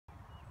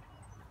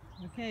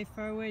Okay,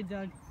 far away,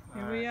 Doug.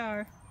 Here we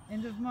are,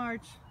 end of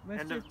March,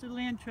 Westchester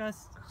Land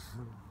Trust.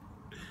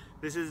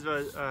 This is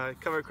a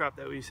cover crop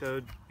that we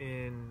sowed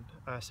in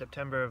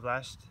September of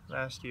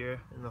last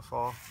year in the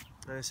fall.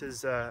 And this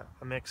is a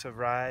mix of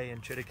rye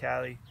and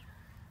triticale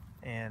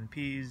and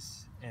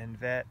peas and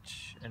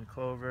vetch and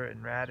clover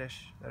and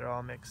radish that are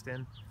all mixed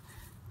in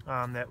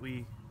that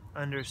we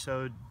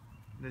undersowed.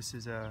 This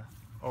is a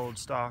old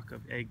stalk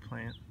of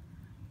eggplant,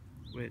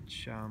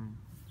 which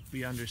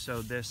we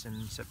undersowed this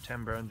in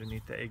September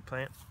underneath the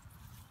eggplant.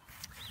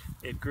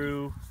 It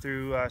grew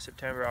through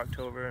September,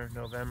 October,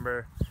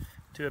 November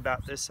to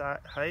about this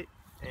height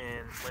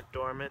and went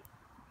dormant,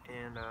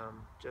 and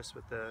just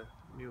with the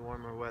new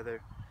warmer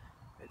weather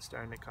it's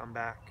starting to come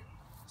back.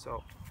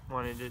 So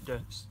wanted to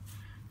just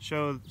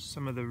show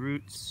some of the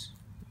roots,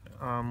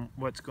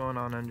 what's going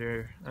on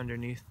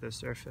underneath the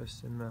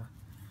surface.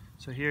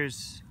 So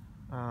here's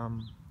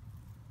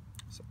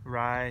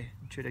rye,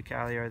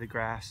 triticale are the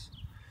grass,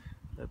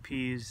 the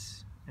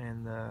peas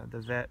and the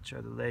vetch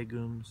are the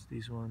legumes,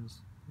 these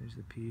ones. There's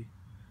the pea.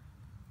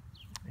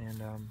 And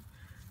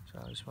so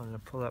I just wanted to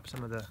pull up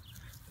some of the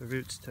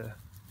roots to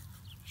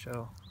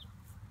show.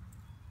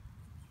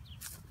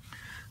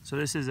 So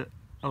this is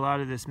a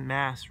lot of this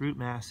root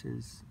mass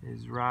is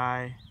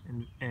rye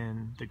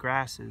and the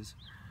grasses.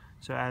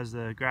 So as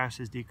the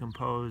grasses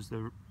decompose,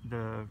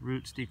 the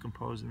roots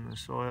decompose in the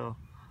soil,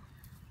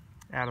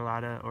 add a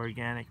lot of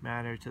organic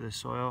matter to the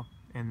soil,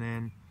 and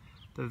then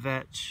the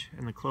vetch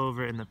and the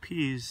clover and the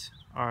peas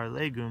are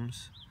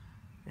legumes,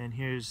 and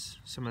here's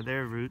some of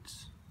their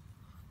roots,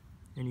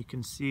 and you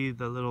can see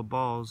the little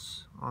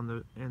balls on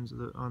the ends of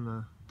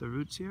the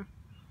roots here.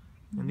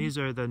 And these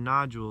are the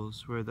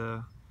nodules where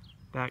the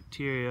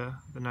bacteria,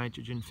 the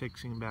nitrogen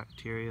fixing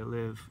bacteria,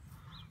 live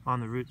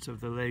on the roots of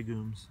the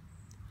legumes.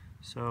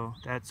 So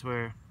that's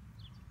where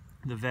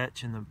the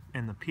vetch and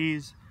the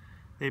peas,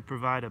 they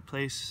provide a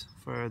place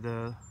for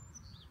the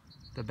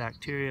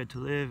bacteria to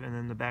live, and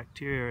then the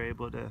bacteria are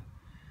able to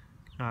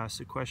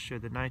sequester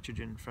the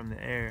nitrogen from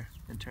the air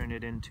and turn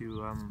it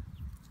into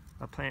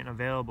a plant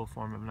available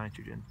form of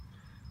nitrogen.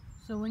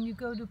 So when you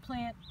go to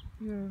plant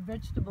your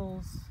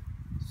vegetables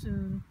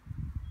soon,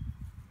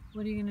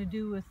 what are you going to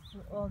do with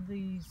all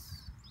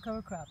these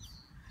cover crops?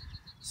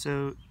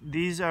 So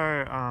these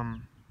are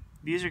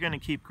going to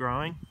keep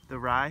growing, the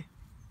rye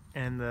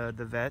and the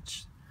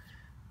vetch,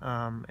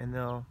 and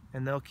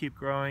they'll keep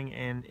growing,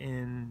 and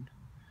in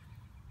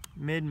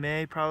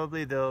mid-May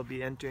probably they'll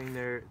be entering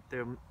their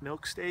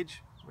milk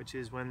stage, which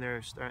is when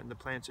the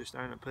plants are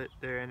starting to put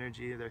their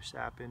energy, their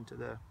sap into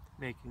the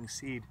making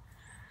seed.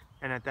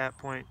 And at that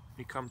point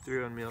we come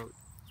through and we'll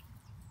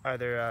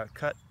either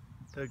cut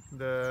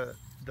the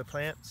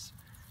plants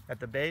at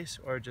the base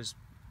or just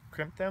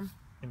crimp them.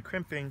 And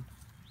crimping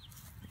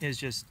is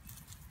just,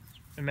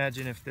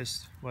 imagine if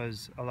this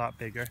was a lot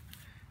bigger.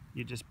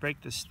 You just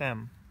break the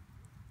stem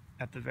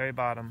at the very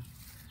bottom,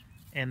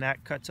 and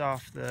that cuts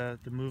off the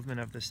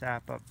movement of the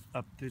sap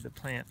up through the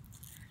plant,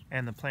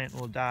 and the plant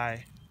will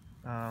die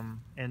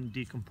and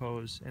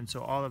decompose. And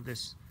so all of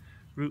this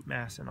root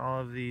mass and all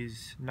of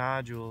these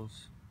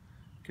nodules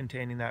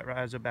containing that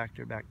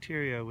rhizobacter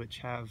bacteria, which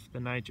have the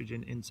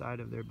nitrogen inside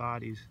of their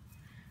bodies,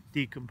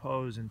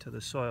 decompose into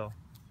the soil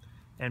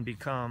and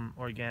become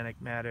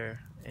organic matter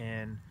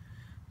and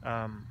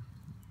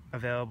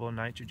available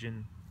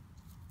nitrogen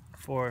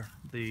for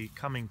the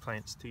coming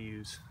plants to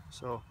use.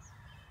 So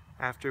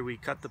after we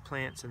cut the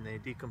plants and they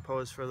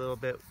decompose for a little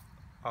bit,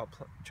 I'll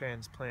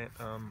transplant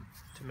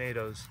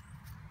tomatoes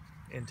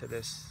into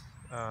this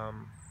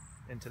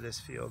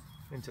field,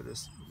 into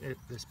this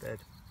bed.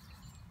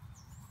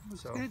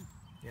 Looks So good.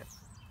 yeah.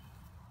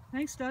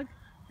 Thanks, Doug.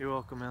 You're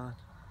welcome, Ellen.